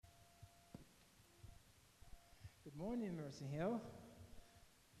Morning, Mercy Hill.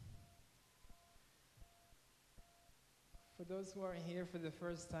 For those who are here for the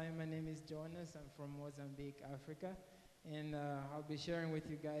first time, my name is Jonas. I'm from Mozambique, Africa. And I'll be sharing with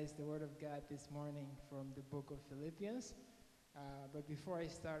you guys the Word of God this morning from the book of Philippians. But before I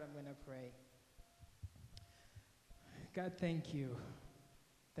start, I'm going to pray. God, thank you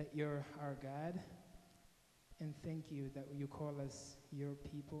that you're our God. And thank you that you call us your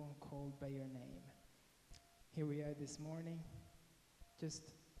people called by your name. Here we are this morning.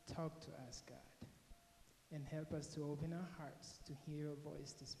 Just talk to us, God, and help us to open our hearts to hear your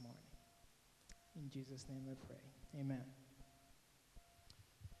voice this morning. In Jesus' name I pray. Amen.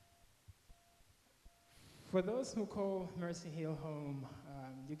 For those who call Mercy Hill home,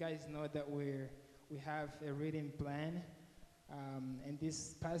 you guys know that we have a reading plan. And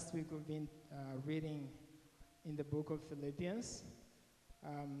this past week we've been reading in the book of Philippians.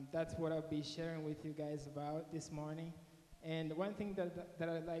 That's what I'll be sharing with you guys about this morning. And one thing that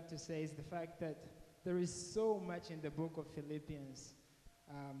I'd like to say is the fact that there is so much in the book of Philippians.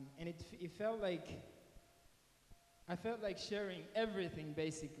 And it felt like, I felt like sharing everything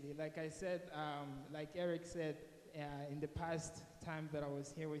basically. Like I said, like Eric said in the past time that I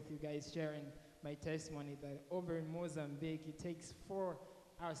was here with you guys sharing my testimony, that over in Mozambique, it takes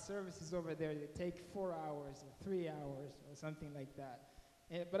our services over there, they take 4 hours or 3 hours or something like that.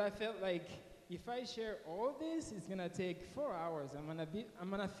 But I felt like if I share all this, it's gonna take 4 hours. I'm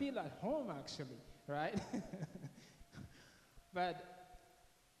gonna feel at home actually, right? But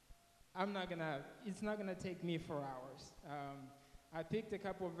it's not gonna take me 4 hours. I picked a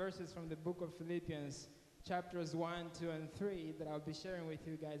couple of verses from the book of Philippians, chapters 1, 2, and 3 that I'll be sharing with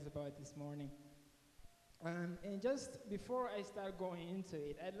you guys about this morning. And just before I start going into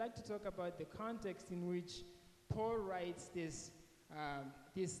it, I'd like to talk about the context in which Paul writes this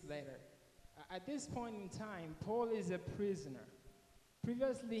letter. At this point in time, Paul is a prisoner.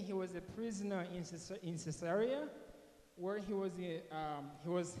 Previously, he was a prisoner in Caesarea, where he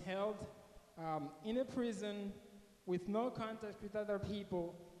was held in a prison with no contact with other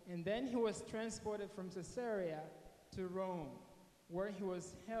people, and then he was transported from Caesarea to Rome, where he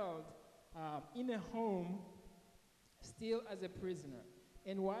was held in a home, still as a prisoner.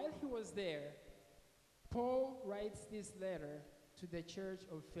 And while he was there, Paul writes this letter to the church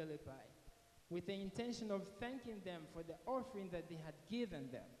of Philippi with the intention of thanking them for the offering that they had given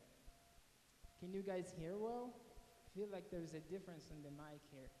them. Can you guys hear well? I feel like there's a difference in the mic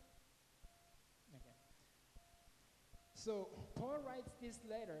here. Okay. So Paul writes this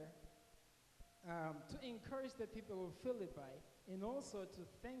letter to encourage the people of Philippi and also to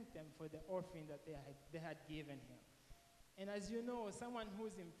thank them for the offering that they had given him. And as you know, someone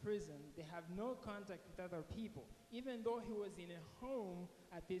who's in prison, they have no contact with other people, even though he was in a home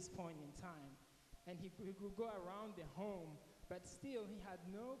at this point in time. And he could go around the home, but still he had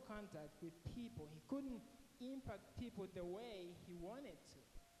no contact with people. He couldn't impact people the way he wanted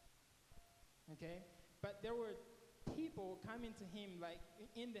to. Okay? But there were people coming to him, like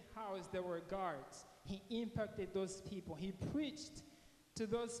in the house there were guards. He impacted those people. He preached to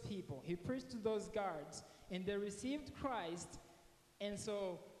those people. He preached to those guards, and they received Christ. And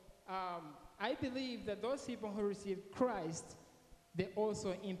so I believe that those people who received Christ, they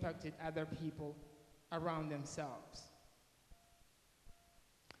also impacted other people around themselves.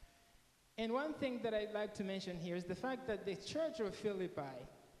 And one thing that I'd like to mention here is the fact that the church of Philippi,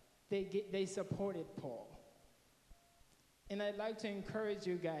 they supported Paul. And I'd like to encourage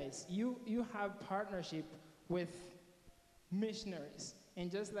you guys, you have partnership with missionaries. And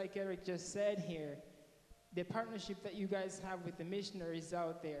just like Eric just said here, the partnership that you guys have with the missionaries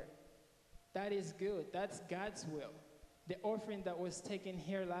out there, that is good. That's God's will. The offering that was taken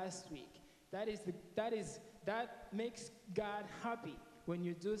here last week, that makes God happy when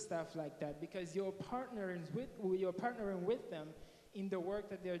you do stuff like that, because you're partnering with them in the work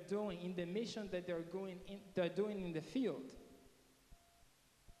that they're doing, in the mission that they're doing in the field.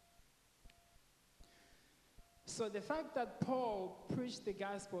 So the fact that Paul preached the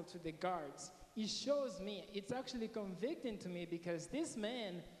gospel to the guards, it shows me, it's actually convicting to me, because this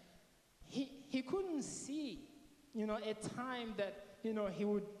man, he couldn't see, a time that, he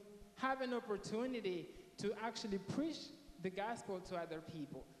would have an opportunity to actually preach the gospel to other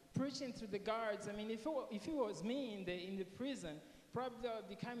people. Preaching to the guards, I mean, if it was me in the prison, probably I would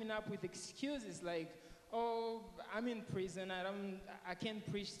be coming up with excuses like, oh, I'm in prison, I can't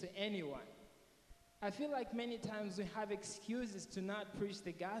preach to anyone. I feel like many times we have excuses to not preach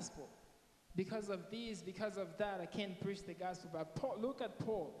the gospel. Because of this, because of that, I can't preach the gospel. But Paul, look at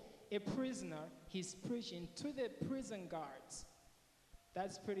Paul, a prisoner, he's preaching to the prison guards.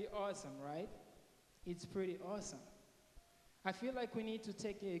 That's pretty awesome, right? It's pretty awesome. I feel like we need to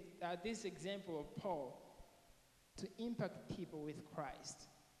take this example of Paul to impact people with Christ.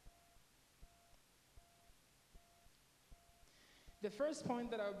 The first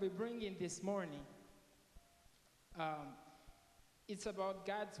point that I'll be bringing this morning, it's about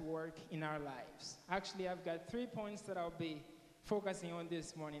God's work in our lives. Actually, I've got 3 points that I'll be focusing on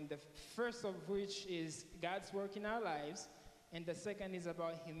this morning. The first of which is God's work in our lives, and the second is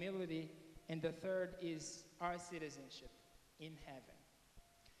about humility, and the third is our citizenship in heaven.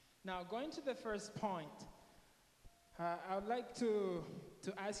 Now, going to the first point, I would like to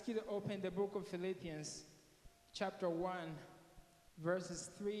ask you to open the book of Philippians, chapter 1, verses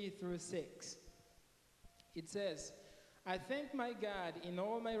 3 through 6. It says, I thank my God in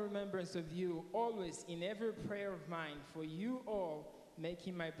all my remembrance of you, always in every prayer of mine, for you all,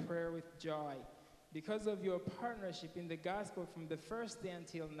 making my prayer with joy, because of your partnership in the gospel from the first day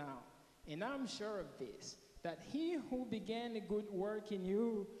until now. And I'm sure of this, that he who began a good work in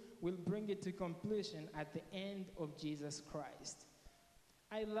you will bring it to completion at the end of Jesus Christ.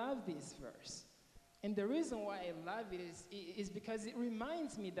 I love this verse. And the reason why I love it is because it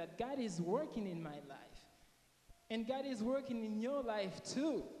reminds me that God is working in my life. And God is working in your life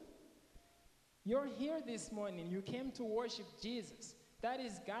too. You're here this morning. You came to worship Jesus. That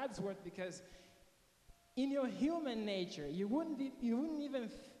is God's work, because in your human nature, you wouldn't even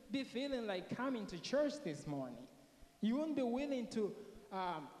be feeling like coming to church this morning. You wouldn't be willing to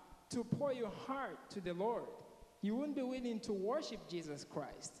pour your heart to the Lord. You wouldn't be willing to worship Jesus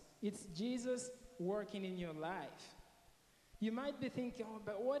Christ. It's Jesus working in your life. You might be thinking, oh,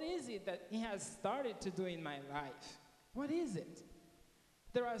 but what is it that he has started to do in my life? What is it?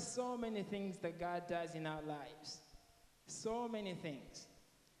 There are so many things that God does in our lives. So many things.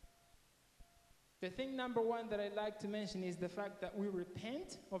 The thing number one that I'd like to mention is the fact that we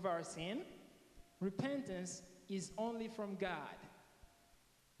repent of our sin. Repentance is only from God.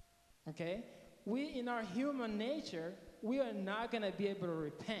 Okay? We, in our human nature, we are not going to be able to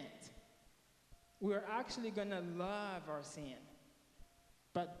repent. We're actually going to love our sin.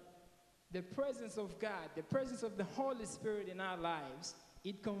 But the presence of God, the presence of the Holy Spirit in our lives,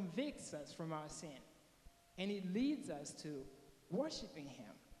 it convicts us from our sin. And it leads us to worshiping him.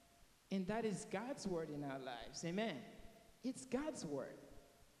 And that is God's word in our lives. Amen. It's God's word.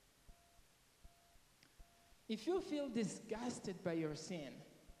 If you feel disgusted by your sin,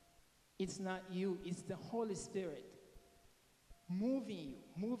 it's not you, it's the Holy Spirit moving you,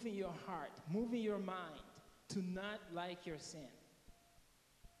 moving your heart, moving your mind to not like your sin.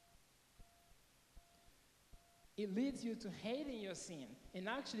 It leads you to hating your sin and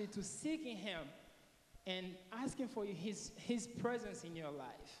actually to seeking him and asking for his presence in your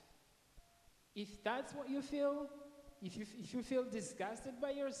life. If that's what you feel, if you feel disgusted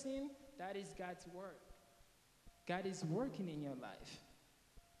by your sin, that is God's work. God is working in your life.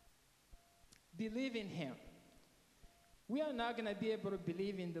 Believe in him. We are not going to be able to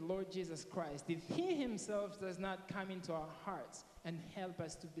believe in the Lord Jesus Christ if he himself does not come into our hearts and help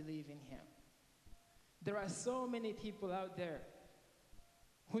us to believe in him. There are so many people out there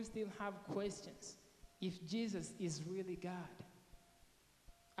who still have questions if Jesus is really God.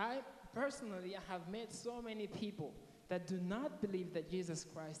 I have met so many people that do not believe that Jesus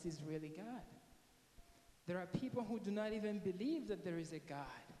Christ is really God. There are people who do not even believe that there is a God.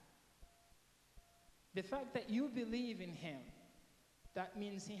 The fact that you believe in him, that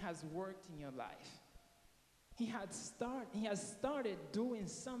means he has worked in your life. He has started doing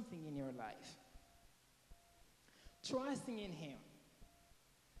something in your life. Trusting in him.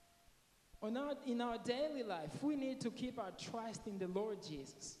 In our daily life, we need to keep our trust in the Lord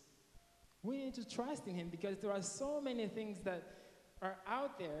Jesus. We need to trust in him, because there are so many things that are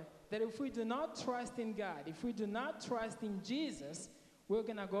out there that if we do not trust in God, if we do not trust in Jesus, we're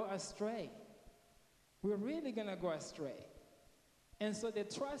going to go astray. We're really going to go astray. And so the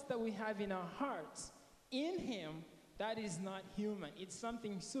trust that we have in our hearts, in him, that is not human. It's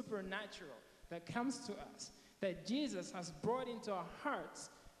something supernatural that comes to us, that Jesus has brought into our hearts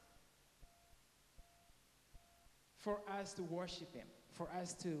for us to worship him, for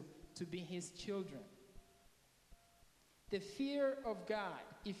us to be his children. The fear of God.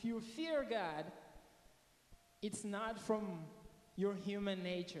 If you fear God, it's not from your human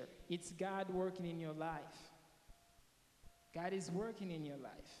nature. It's God working in your life. God is working in your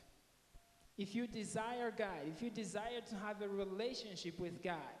life. If you desire God, if you desire to have a relationship with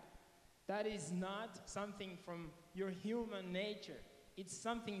God, that is not something from your human nature. It's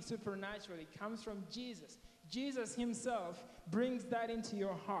something supernatural. It comes from Jesus. Jesus himself brings that into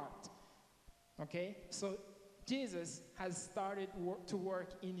your heart. Okay? So Jesus has started to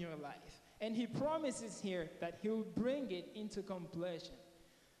work in your life. And he promises here that he will bring it into completion.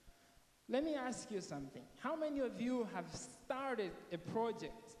 Let me ask you something. How many of you have started a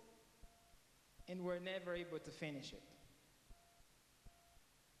project and were never able to finish it?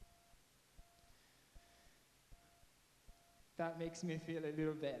 That makes me feel a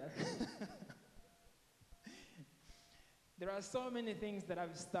little better. There are so many things that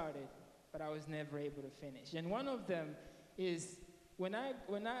I've started, but I was never able to finish. And one of them is when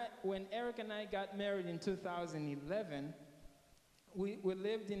Eric and I got married in 2011, we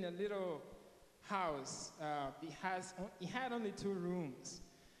lived in a little house. It had only 2 rooms,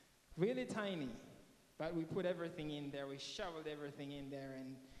 really tiny, but we put everything in there. We shoveled everything in there,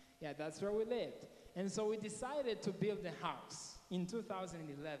 and yeah, that's where we lived. And so we decided to build a house in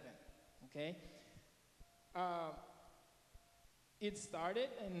 2011, okay? It started,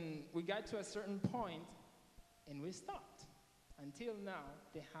 and we got to a certain point, and we stopped. Until now,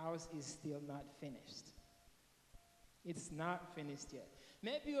 the house is still not finished. It's not finished yet.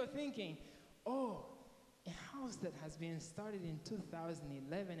 Maybe you're thinking, oh, a house that has been started in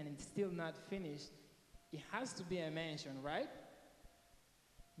 2011 and it's still not finished, it has to be a mansion, right?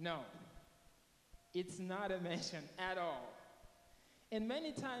 No. It's not a mansion at all. And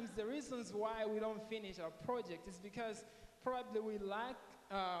many times the reasons why we don't finish our project is because probably we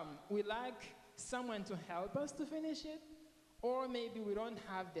lack someone to help us to finish it, or maybe we don't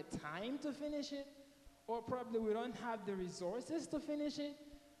have the time to finish it, or probably we don't have the resources to finish it.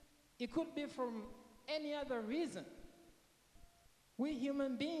 It could be from any other reason. We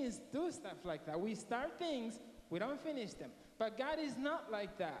human beings do stuff like that. We start things, we don't finish them. But God is not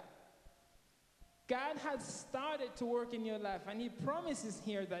like that. God has started to work in your life, and he promises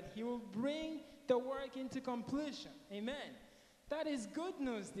here that he will bring the work into completion. Amen. That is good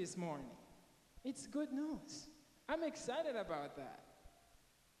news this morning. It's good news. I'm excited about that.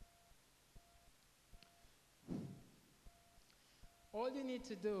 All you need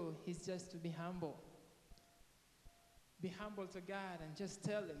to do is just to be humble. Be humble to God and just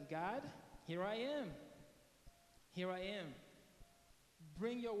tell him, God, here I am. Here I am.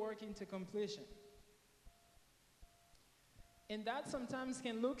 Bring your work into completion. And that sometimes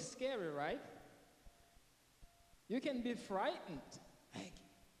can look scary, right? You can be frightened. Like,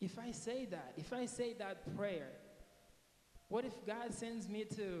 if I say that prayer, what if God sends me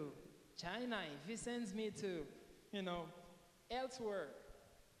to China? If he sends me to, elsewhere,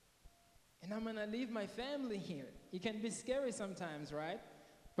 and I'm going to leave my family here. It can be scary sometimes, right?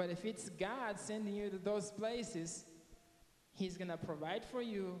 But if it's God sending you to those places, he's going to provide for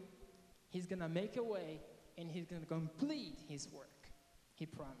you, he's going to make a way, and he's going to complete his work. He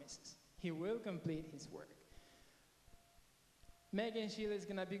promises. He will complete his work. Meg and Sheila is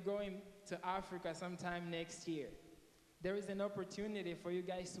going to be going to Africa sometime next year. There is an opportunity for you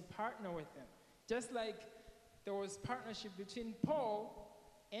guys to partner with them. Just like there was partnership between Paul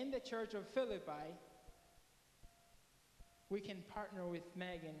and the church of Philippi, we can partner with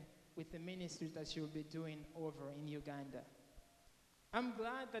Megan with the ministry that she will be doing over in Uganda. I'm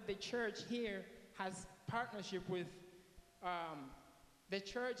glad that the church here has partnership with the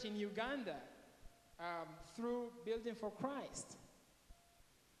church in Uganda through Building for Christ.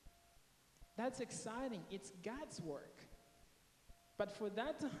 That's exciting. It's God's work. But for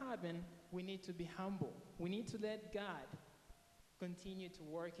that to happen, we need to be humble. We need to let God continue to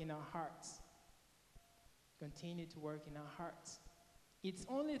work in our hearts. Continue to work in our hearts. It's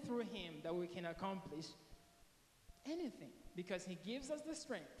only through him that we can accomplish anything, because he gives us the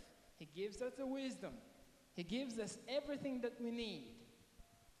strength. He gives us the wisdom. He gives us everything that we need,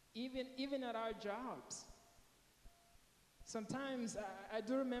 even at our jobs. Sometimes, I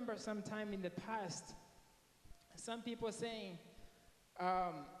do remember sometime in the past, some people saying,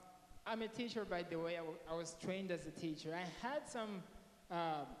 I'm a teacher, by the way. I was trained as a teacher. I had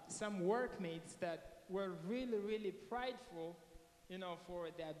some workmates that were really, really prideful, for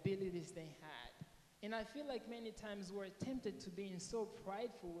the abilities they had. And I feel like many times we're tempted to being so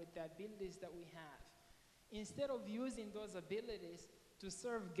prideful with the abilities that we have. Instead of using those abilities to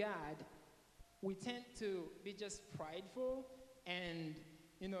serve God, we tend to be just prideful and,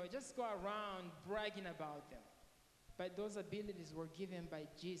 just go around bragging about them. But those abilities were given by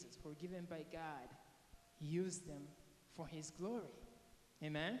Jesus, were given by God. Use them for his glory.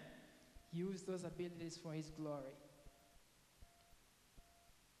 Amen? Use those abilities for his glory.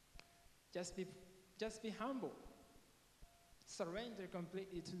 Just be humble. Surrender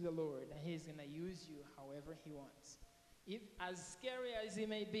completely to the Lord, and he's going to use you however he wants. If as scary as it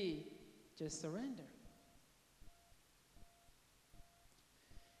may be, just surrender.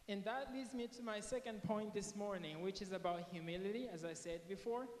 And that leads me to my second point this morning, which is about humility, as I said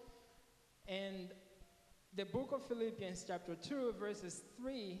before. And the book of Philippians chapter 2 verses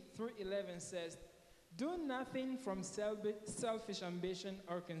 3 through 11 says, "Do nothing from selfish ambition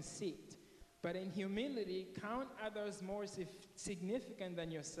or conceit, but in humility count others more significant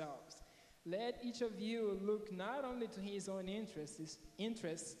than yourselves. Let each of you look not only to his own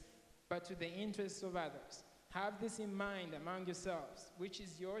interests, but to the interests of others. Have this in mind among yourselves, which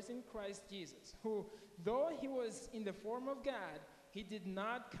is yours in Christ Jesus, who, though he was in the form of God, he did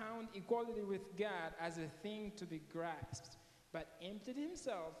not count equality with God as a thing to be grasped, but emptied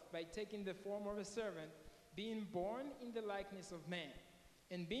himself by taking the form of a servant, being born in the likeness of man.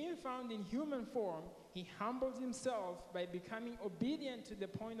 And being found in human form, he humbled himself by becoming obedient to the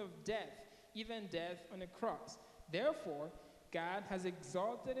point of death, even death on a cross. Therefore, God has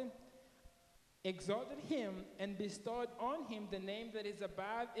exalted him and bestowed on him the name that is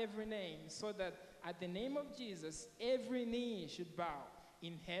above every name, so that at the name of Jesus every knee should bow,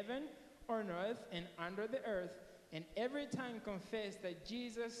 in heaven, on earth, and under the earth, and every tongue confess that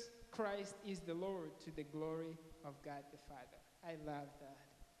Jesus Christ is the Lord, to the glory of God the Father." I love that.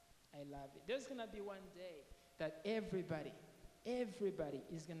 I love it. There's going to be one day that everybody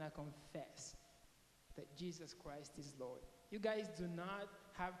is going to confess that Jesus Christ is Lord. You guys do not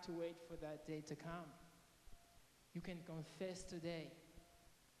have to wait for that day to come. You can confess today.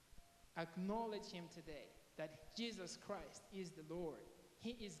 Acknowledge him today, that Jesus Christ is the Lord.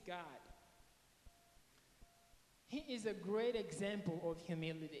 He is God. He is a great example of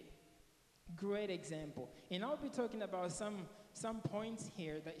humility. Great example. And I'll be talking about some points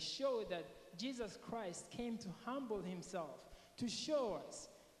here that show that Jesus Christ came to humble himself, to show us,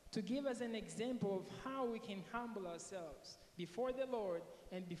 to give us an example of how we can humble ourselves before the Lord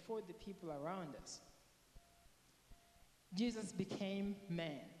and before the people around us. Jesus became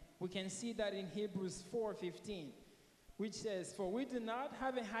man. We can see that in Hebrews 4:15, which says, "For we do not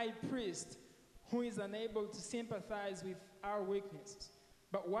have a high priest who is unable to sympathize with our weaknesses,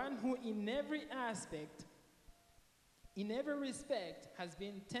 but one who in every aspect, in every respect, has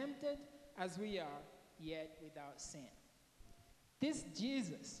been tempted as we are, yet without sin." This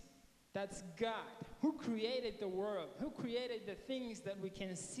Jesus, that's God, who created the world, who created the things that we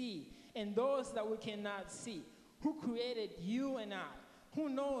can see and those that we cannot see, who created you and I, who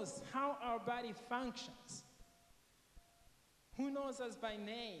knows how our body functions, who knows us by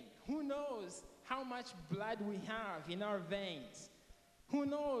name, who knows how much blood we have in our veins, who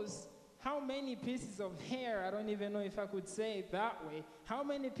knows how many pieces of hair, I don't even know if I could say it that way, how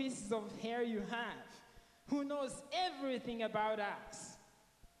many pieces of hair you have, who knows everything about us.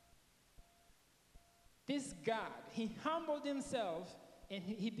 This God, he humbled himself and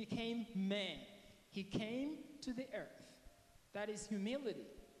he became man. He came to the earth. That is humility.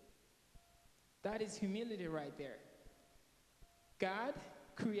 That is humility right there. God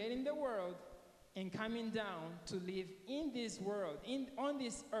creating the world and coming down to live in this world, on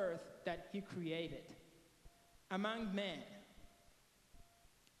this earth that he created, among men.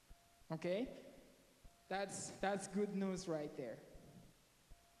 Okay? That's good news right there.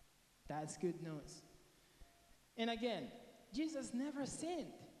 That's good news. And again, Jesus never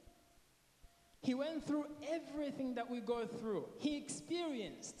sinned. He went through everything that we go through. He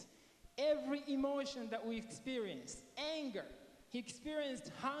experienced every emotion that we experience. Anger. He experienced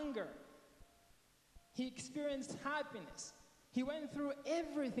hunger. He experienced happiness. He went through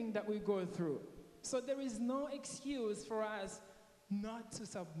everything that we go through. So there is no excuse for us not to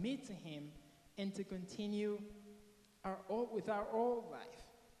submit to him and to continue with our old life.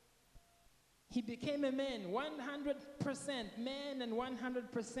 He became a man, 100% man and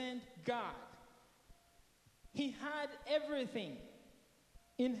 100% God. He had everything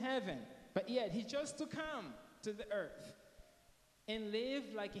in heaven, but yet he chose to come to the earth and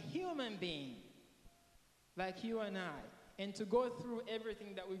live like a human being, like you and I, and to go through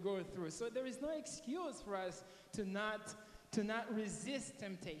everything that we go through. So there is no excuse for us to not resist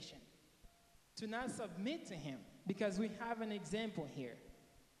temptation, to not submit to him, because we have an example here.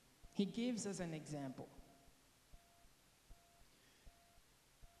 He gives us an example.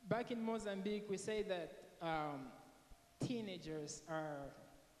 Back in Mozambique, we say that teenagers are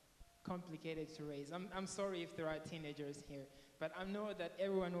complicated to raise. I'm sorry if there are teenagers here, but I know that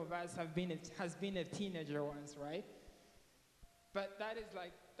every one of us has been a teenager once, right? But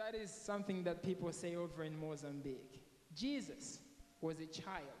that is something that people say over in Mozambique. Jesus was a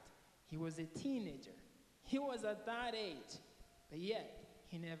child. He was a teenager. He was at that age, but yet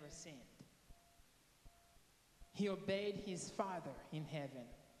he never sinned. He obeyed his Father in heaven.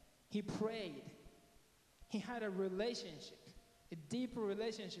 He prayed. He had a relationship, a deeper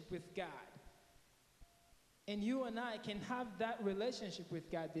relationship with God. And you and I can have that relationship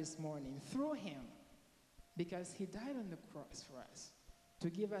with God this morning through him, because he died on the cross for us to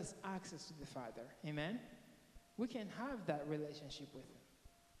give us access to the Father. Amen? We can have that relationship with him.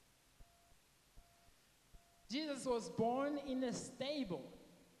 Jesus was born in a stable.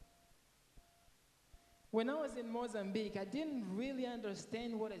 When I was in Mozambique, I didn't really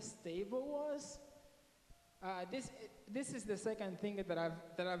understand what a stable was. This is the second thing that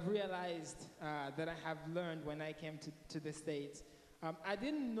I've realized that I have learned when I came to the States. I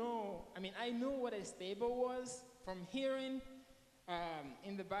didn't know. I knew what a stable was from hearing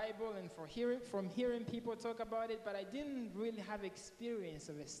in the Bible and from hearing people talk about it, but I didn't really have experience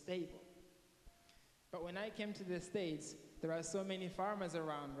of a stable. But when I came to the States, there are so many farmers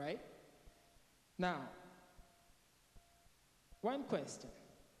around, right? Now, one question.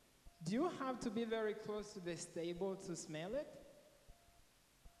 Do you have to be very close to the stable to smell it?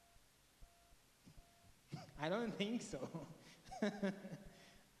 I don't think so.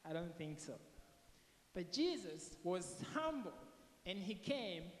 I don't think so. But Jesus was humble, and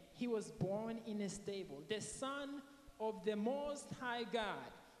he was born in a stable. The Son of the Most High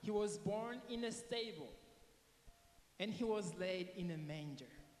God, he was born in a stable, and he was laid in a manger.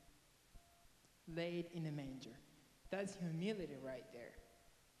 Laid in a manger. That's humility right there.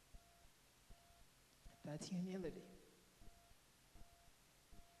 That's humility.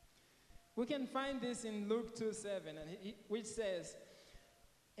 We can find this in Luke 2:7, which says,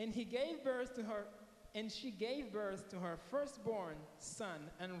 and she gave birth to her firstborn son,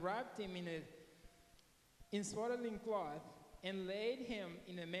 and wrapped him in swaddling cloth, and laid him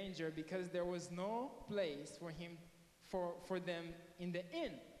in a manger, because there was no place for them in the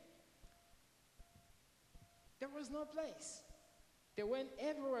inn. There was no place. They went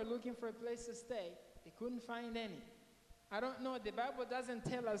everywhere looking for a place to stay. They couldn't find any. I don't know, the Bible doesn't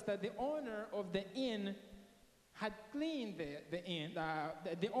tell us that the owner of the inn had cleaned the inn,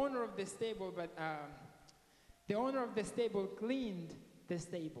 the owner of the stable, but the owner of the stable cleaned the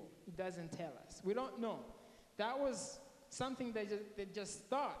stable. It doesn't tell us. We don't know. That was something they just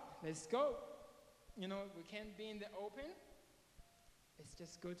thought. Let's go. We can't be in the open. Let's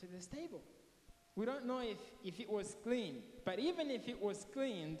just go to the stable. We don't know if it was clean. But even if it was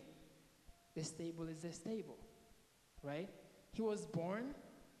cleaned, the stable is a stable, right? He was born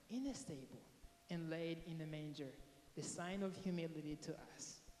in a stable and laid in a manger, the sign of humility to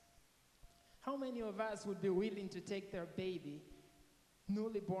us. How many of us would be willing to take their baby,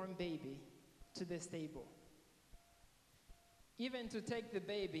 newly born baby, to the stable? Even to take the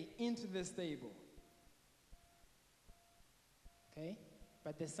baby into the stable. Okay?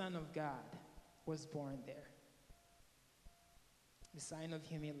 But the Son of God was born there. The sign of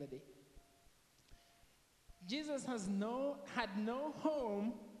humility. Jesus had no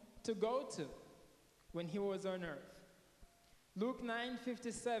home to go to when he was on earth. Luke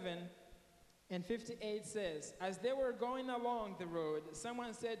 9:57 and 58 says, as they were going along the road,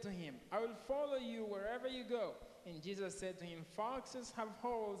 someone said to him, I will follow you wherever you go. And Jesus said to him, foxes have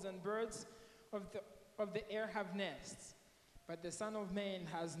holes and birds of the air have nests, but the Son of Man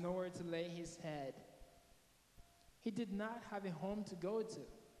has nowhere to lay his head. He did not have a home to go to.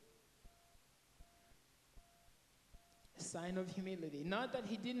 A sign of humility. Not that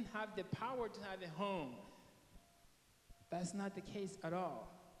he didn't have the power to have a home. That's not the case at all.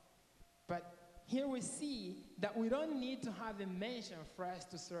 But here we see that we don't need to have a mansion for us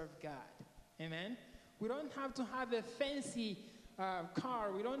to serve God. Amen? We don't have to have a fancy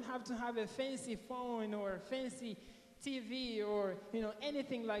car. We don't have to have a fancy phone or a fancy TV or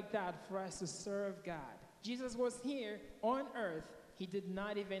anything like that for us to serve God. Jesus was here on earth. He did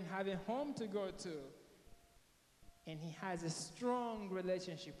not even have a home to go to. And he has a strong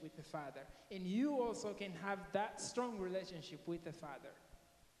relationship with the Father. And you also can have that strong relationship with the Father.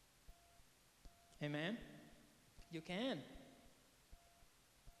 Amen? You can.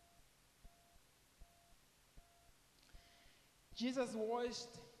 Jesus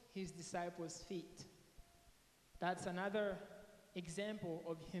washed his disciples' feet. That's another example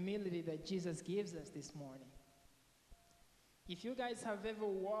of humility that Jesus gives us this morning. If you guys have ever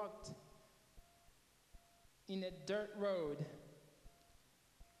walked in a dirt road,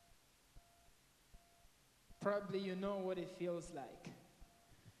 probably you know what it feels like.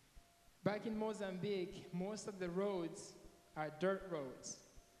 Back in Mozambique, most of the roads are dirt roads.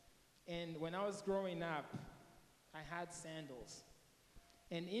 And when I was growing up, I had sandals.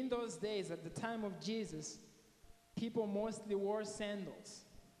 And in those days, at the time of Jesus, people mostly wore sandals.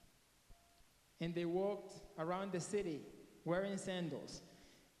 And they walked around the city wearing sandals.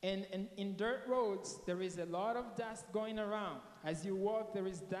 And in dirt roads, there is a lot of dust going around. As you walk, there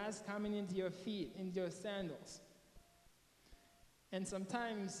is dust coming into your feet, into your sandals. And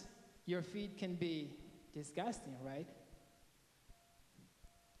sometimes your feet can be disgusting, right?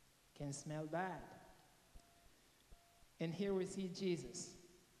 Can smell bad. And here we see Jesus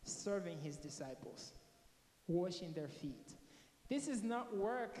serving his disciples, washing their feet. This is not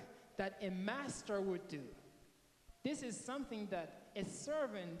work that a master would do. This is something that a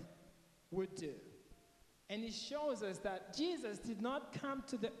servant would do. And it shows us that Jesus did not come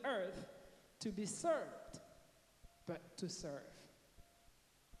to the earth to be served, but to serve.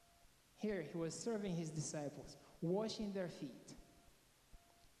 Here he was serving his disciples, washing their feet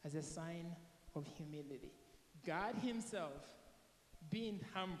as a sign of humility. God himself being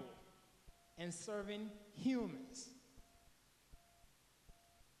humble and serving humans.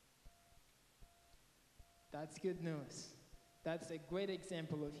 That's good news. That's a great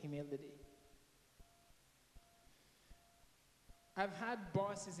example of humility. I've had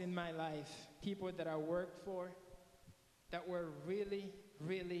bosses in my life, people that I worked for, that were really,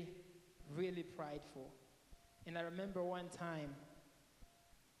 really, really prideful. And I remember one time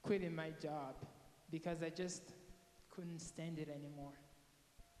quitting my job because I just couldn't stand it anymore.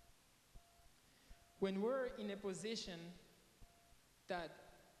 When we're in a position that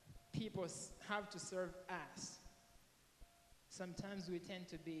people have to serve us, sometimes we tend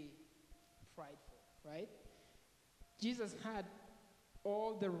to be prideful, right? Jesus had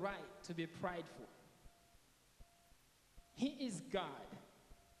all the right to be prideful. He is God,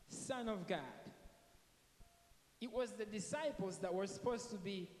 Son of God. It was the disciples that were supposed to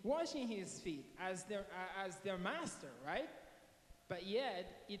be washing his feet as their master, right? But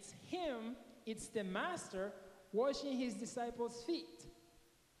yet, it's him, it's the master, washing his disciples' feet.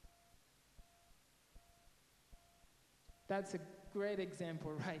 That's a great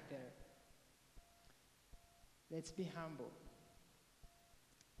example right there. Let's be humble.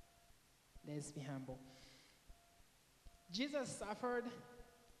 Let's be humble. Jesus suffered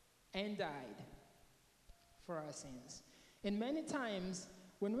and died for our sins. And many times,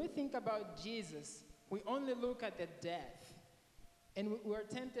 when we think about Jesus, we only look at the death. And we're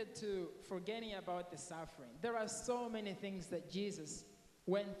tempted to forgetting about the suffering. There are so many things that Jesus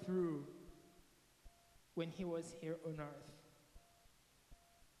went through when he was here on earth.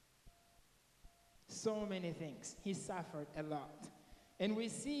 So many things. He suffered a lot. And we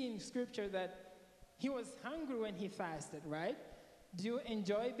see in scripture that he was hungry when he fasted, right? Do you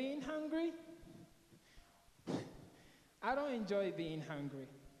enjoy being hungry? I don't enjoy being hungry.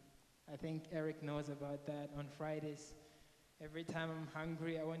 I think Eric knows about that. On Fridays, every time I'm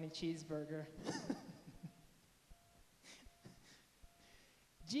hungry, I want a cheeseburger.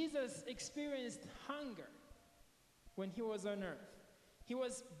 Jesus experienced hunger when he was on earth. He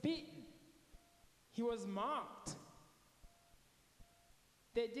was beaten. He was mocked.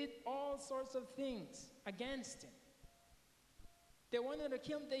 They did all sorts of things against him. They wanted to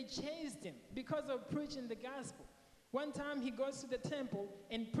kill him. They chased him because of preaching the gospel. One time he goes to the temple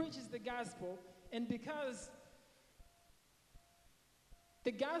and preaches the gospel, and because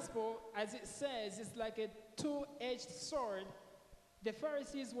the gospel, as it says, is like a two-edged sword, the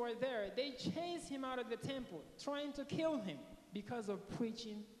Pharisees were there. They chased him out of the temple, trying to kill him because of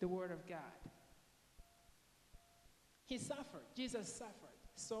preaching the word of God. He suffered. Jesus suffered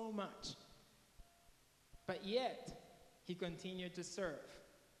so much. But yet, he continued to serve.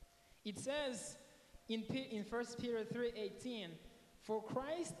 It says in 1 Peter 3:18, "For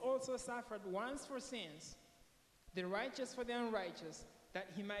Christ also suffered once for sins, the righteous for the unrighteous,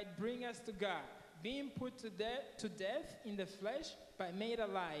 that he might bring us to God, being put to death in the flesh, but made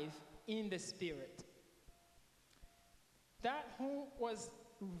alive in the spirit." That who was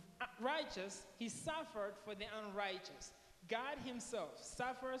righteous, he suffered for the unrighteous. God himself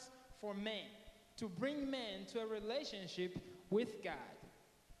suffers for men, to bring men to a relationship with God.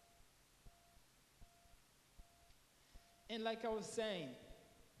 And like I was saying,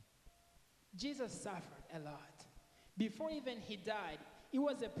 Jesus suffered a lot. Before even he died, it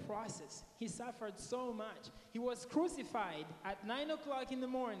was a process. He suffered so much. He was crucified at 9 o'clock in the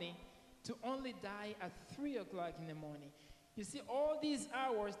morning to only die at 3 o'clock in the morning. You see, all these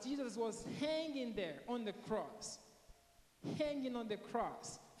hours, Jesus was hanging there on the cross. Hanging on the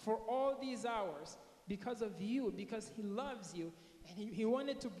cross for all these hours because of you, because he loves you, and he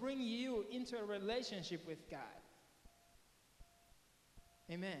wanted to bring you into a relationship with God.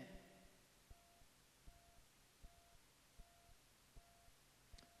 Amen.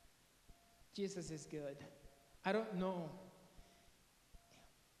 Jesus is good. I don't know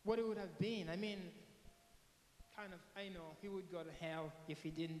what it would have been. I mean, I know he would go to hell if he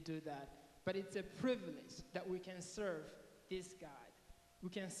didn't do that. But it's a privilege that we can serve this God. We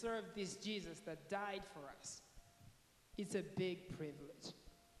can serve this Jesus that died for us. It's a big privilege.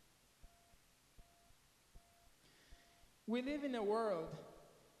 We live in a world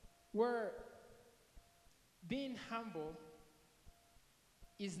where being humble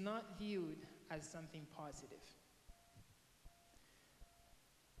is not viewed as something positive.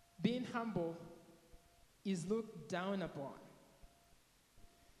 Being humble is looked down upon.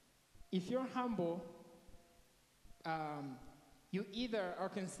 If you're humble, you either are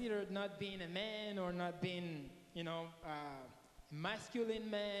considered not being a man or not being, a masculine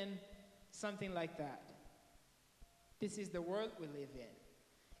man, something like that. This is the world we live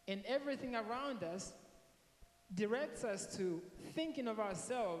in. And everything around us directs us to thinking of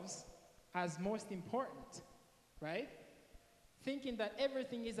ourselves as most important, right? Thinking that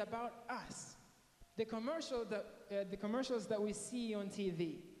everything is about us. The commercials that we see on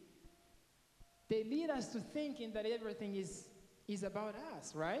TV, they lead us to thinking that everything is about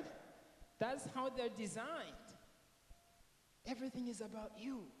us, right? That's how they're designed. Everything is about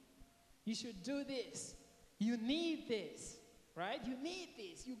you. You should do this. You need this, right? You need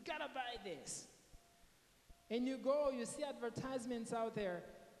this. You gotta buy this. And you see advertisements out there,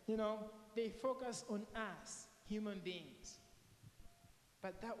 they focus on us, human beings.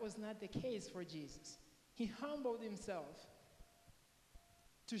 But that was not the case for Jesus. He humbled himself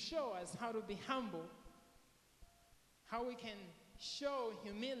to show us how to be humble, how we can show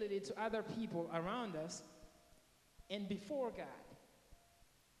humility to other people around us and before God.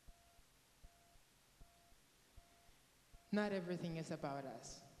 Not everything is about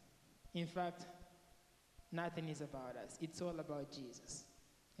us. In fact, nothing is about us. It's all about Jesus.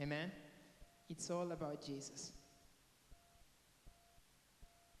 Amen? It's all about Jesus.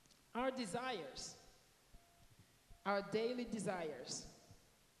 Our desires, our daily desires,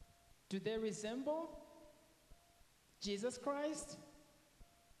 do they resemble Jesus Christ?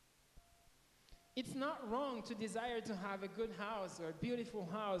 It's not wrong to desire to have a good house or a beautiful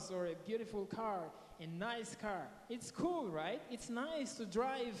house or a beautiful car, a nice car. It's cool, right? It's nice to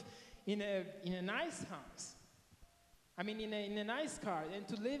drive in a nice house. In a nice car and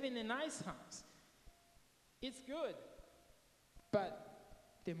to live in a nice house. It's good. But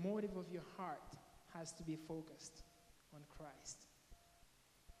the motive of your heart has to be focused on Christ.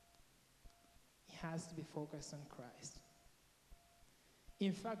 It has to be focused on Christ.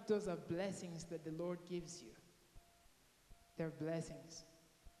 In fact, those are blessings that the Lord gives you. They're blessings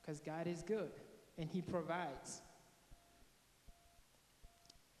because God is good and He provides.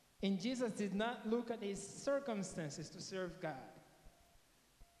 And Jesus did not look at his circumstances to serve God.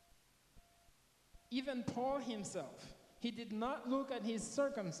 Even Paul himself, he did not look at his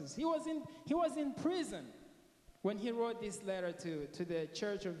circumstances. He was in prison when he wrote this letter to the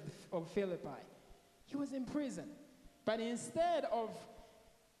church of Philippi. He was in prison. But instead of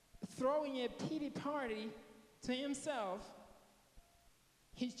throwing a pity party to himself,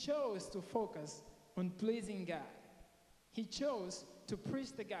 he chose to focus on pleasing God. He chose to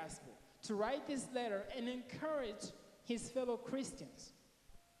preach the gospel, to write this letter and encourage his fellow Christians.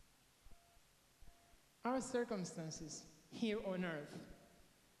 Our circumstances here on earth,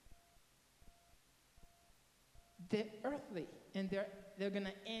 they're earthly and they're going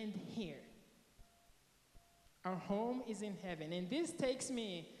to end here. Our home is in heaven. And this takes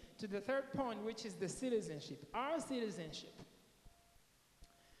me to the third point, which is the citizenship. Our citizenship.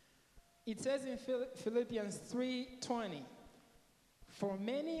 It says in Philippians 3:20, "For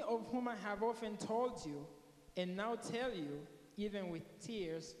many of whom I have often told you, and now tell you, even with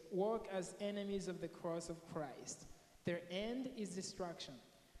tears, walk as enemies of the cross of Christ. Their end is destruction.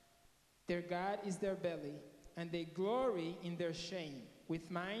 Their God is their belly, and they glory in their shame,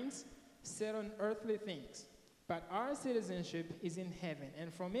 with minds set on earthly things. But our citizenship is in heaven,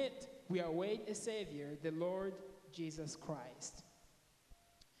 and from it we await a Savior, the Lord Jesus Christ."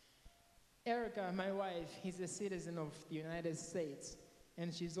 Erica, my wife, is a citizen of the United States,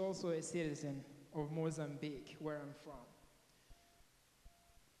 and she's also a citizen of Mozambique, where I'm from.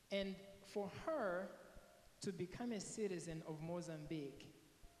 And for her to become a citizen of Mozambique,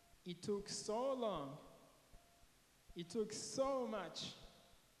 it took so long, it took so much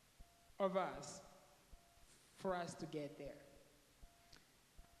of us for us to get there.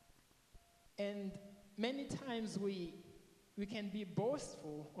 And many times we can be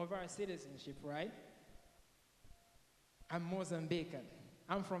boastful of our citizenship, right? I'm Mozambican.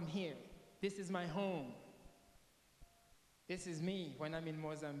 I'm from here. This is my home. This is me when I'm in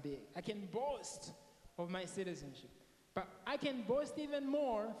Mozambique. I can boast of my citizenship. But I can boast even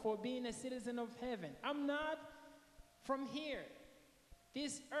more for being a citizen of heaven. I'm not from here.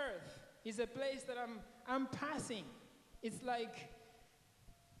 This earth is a place that I'm passing. It's like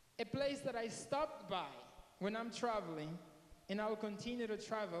a place that I stopped by when I'm traveling, and I'll continue to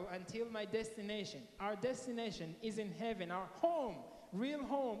travel until my destination. Our destination is in heaven. Our home, real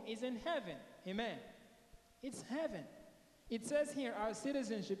home, is in heaven. Amen. It's heaven. It says here our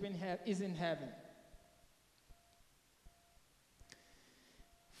citizenship is in heaven.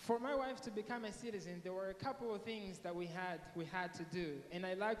 For my wife to become a citizen, there were a couple of things that we had to do, and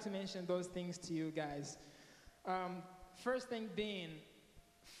I'd like to mention those things to you guys. First thing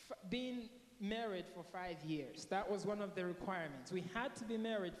being married for 5 years. That was one of the requirements. We had to be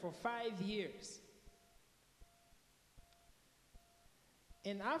married for 5 years.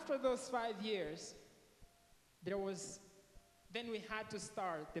 And after those 5 years, then we had to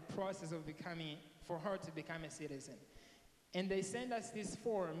start the process of for her to become a citizen. And they sent us these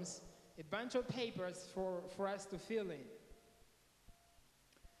forms, a bunch of papers for us to fill in.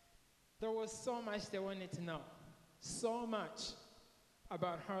 There was so much they wanted to know. So much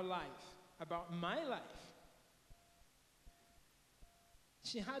about her life, about my life.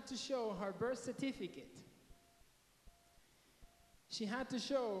 She had to show her birth certificate. She had to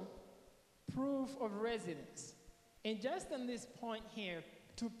show proof of residence. And just on this point here,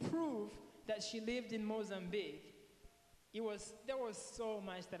 to prove that she lived in Mozambique, there was so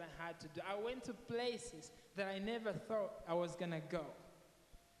much that I had to do. I went to places that I never thought I was going to go.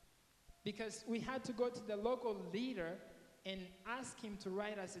 Because we had to go to the local leader and ask him to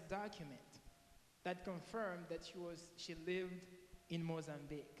write us a document that confirmed that she lived in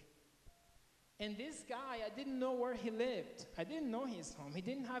Mozambique. And this guy, I didn't know where he lived. I didn't know his home. He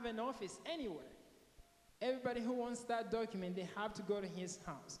didn't have an office anywhere. Everybody who wants that document, they have to go to his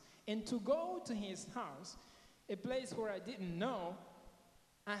house. And to go to his house, a place where I didn't know,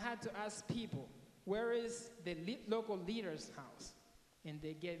 I had to ask people, where is the local leader's house? And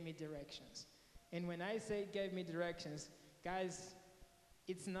they gave me directions. And when I say gave me directions, guys,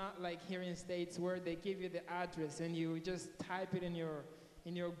 it's not like here in States where they give you the address and you just type it in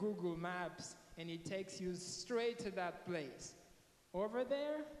your Google Maps and it takes you straight to that place. Over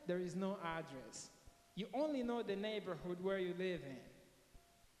there is no address. You only know the neighborhood where you live in.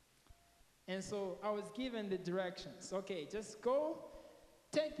 And so I was given the directions. Okay, just go,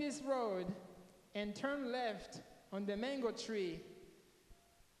 take this road and turn left on the mango tree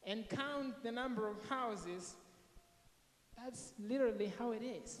and count the number of houses. That's literally how it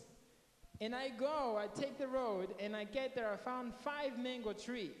is. And I take the road, and I get there, I found 5 mango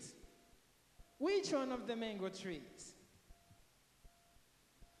trees. Which one of the mango trees?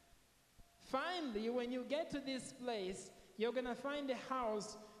 Finally, when you get to this place, you're going to find a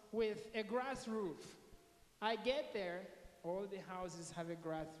house with a grass roof. I get there, all the houses have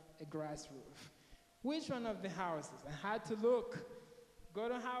a grass roof. Which one of the houses? I had to go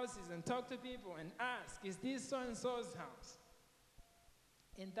to houses and talk to people and ask, is this so-and-so's house?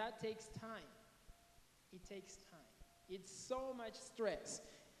 And that takes time. It takes time. It's so much stress.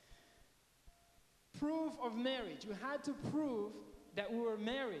 Proof of marriage. We had to prove that we were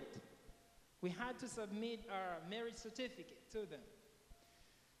married. We had to submit our marriage certificate to them.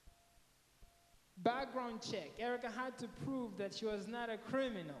 Background check. Erica had to prove that she was not a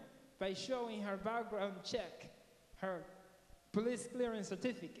criminal by showing her background check, her police clearance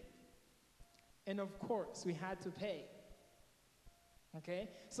certificate. And of course, we had to pay. Okay?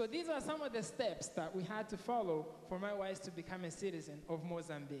 So these are some of the steps that we had to follow for my wife to become a citizen of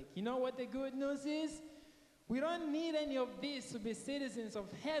Mozambique. You know what the good news is? We don't need any of these to be citizens of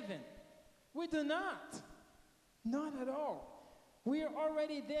heaven. We do not. Not at all. We are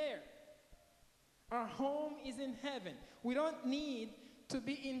already there. Our home is in heaven. We don't need to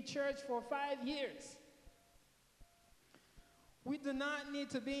be in church for 5 years. We do not need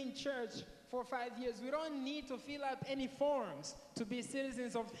to be in church for 5 years. We don't need to fill out any forms to be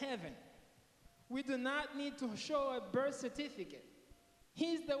citizens of heaven. We do not need to show a birth certificate.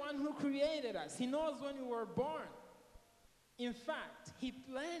 He's the one who created us. He knows when we were born. In fact, he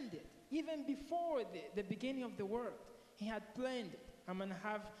planned it. Even before the beginning of the world, he had planned it. I'm going to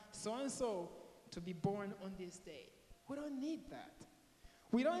have so-and-so to be born on this day. We don't need that.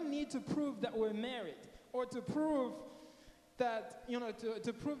 We don't need to prove that we're married or to prove that,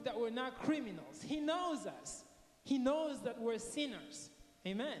 to prove that we're not criminals. He knows us. He knows that we're sinners.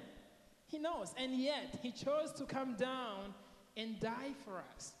 Amen. He knows. And yet, he chose to come down and die for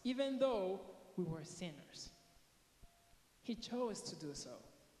us, even though we were sinners. He chose to do so.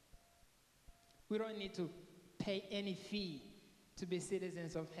 We don't need to pay any fee to be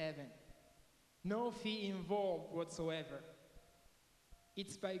citizens of heaven. No fee involved whatsoever.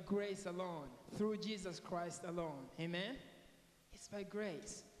 It's by grace alone, through Jesus Christ alone. Amen? It's by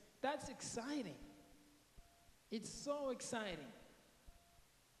grace. That's exciting. It's so exciting.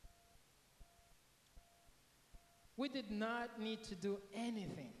 We did not need to do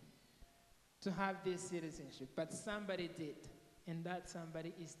anything to have this citizenship, but somebody did, and that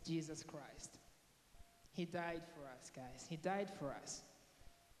somebody is Jesus Christ. He died for us, guys. He died for us.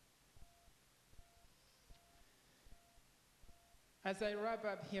 As I wrap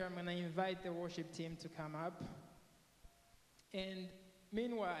up here, I'm going to invite the worship team to come up. And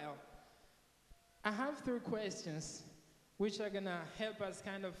meanwhile, I have 3 questions which are going to help us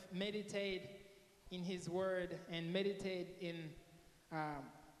kind of meditate in His Word and meditate in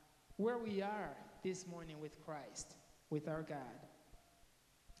where we are this morning with Christ, with our God.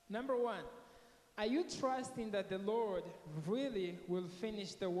 Number 1, are you trusting that the Lord really will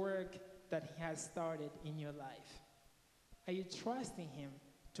finish the work that He has started in your life? Are you trusting Him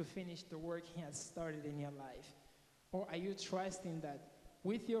to finish the work He has started in your life? Or are you trusting that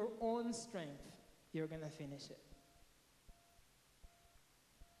with your own strength, you're going to finish it?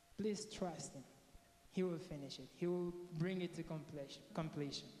 Please trust Him. He will finish it. He will bring it to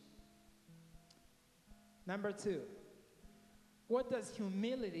completion. Number 2, what does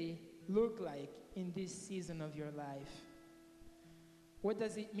humility look like in this season of your life? What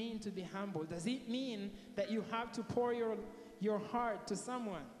does it mean to be humble? Does it mean that you have to pour your heart to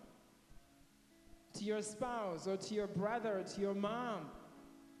someone? To your spouse, or to your brother, or to your mom?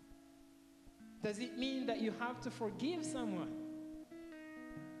 Does it mean that you have to forgive someone?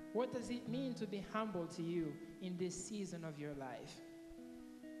 What does it mean to be humble to you in this season of your life?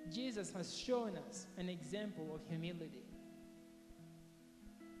 Jesus has shown us an example of humility.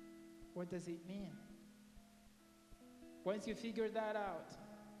 What does it mean? Once you figure that out,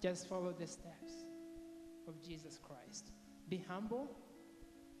 just follow the steps of Jesus Christ. Be humble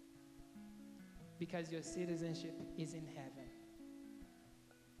because your citizenship is in heaven.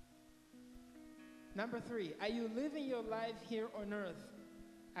 Number 3, are you living your life here on earth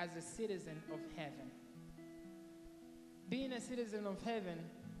as a citizen of heaven? Being a citizen of heaven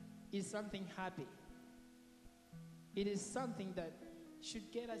is something happy. It is something that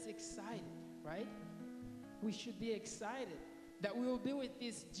should get us excited, right? We should be excited that we will be with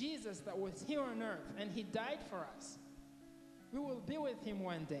this Jesus that was here on earth and He died for us. We will be with Him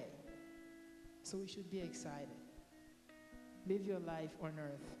one day. So we should be excited. Live your life on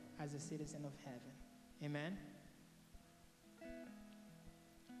earth as a citizen of heaven. Amen?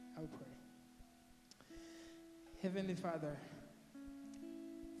 I'll pray. Heavenly Father,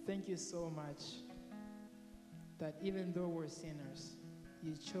 thank you so much that even though we're sinners,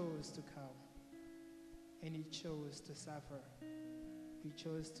 you chose to come. And you chose to suffer. You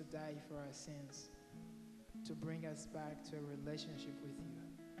chose to die for our sins, to bring us back to a relationship with you.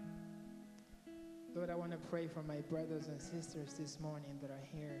 Lord, I want to pray for my brothers and sisters this morning that are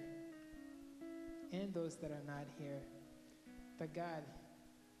here and those that are not here, that God,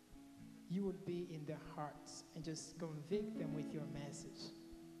 you would be in their hearts and just convict them with your message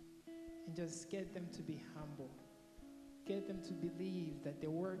and just get them to be humble. Get them to believe that the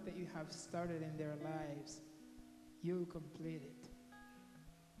work that you have started in their lives, you'll complete it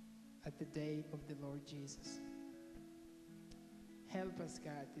at the day of the Lord Jesus. Help us,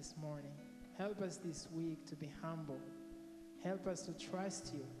 God, this morning. Help us this week to be humble. Help us to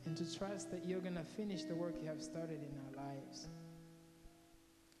trust you and to trust that you're going to finish the work you have started in our lives.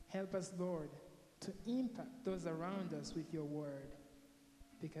 Help us, Lord, to impact those around us with your word,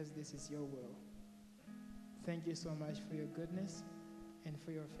 because this is your will. Thank you so much for your goodness and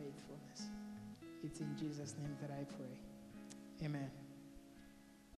for your faithfulness. It's in Jesus' name that I pray. Amen.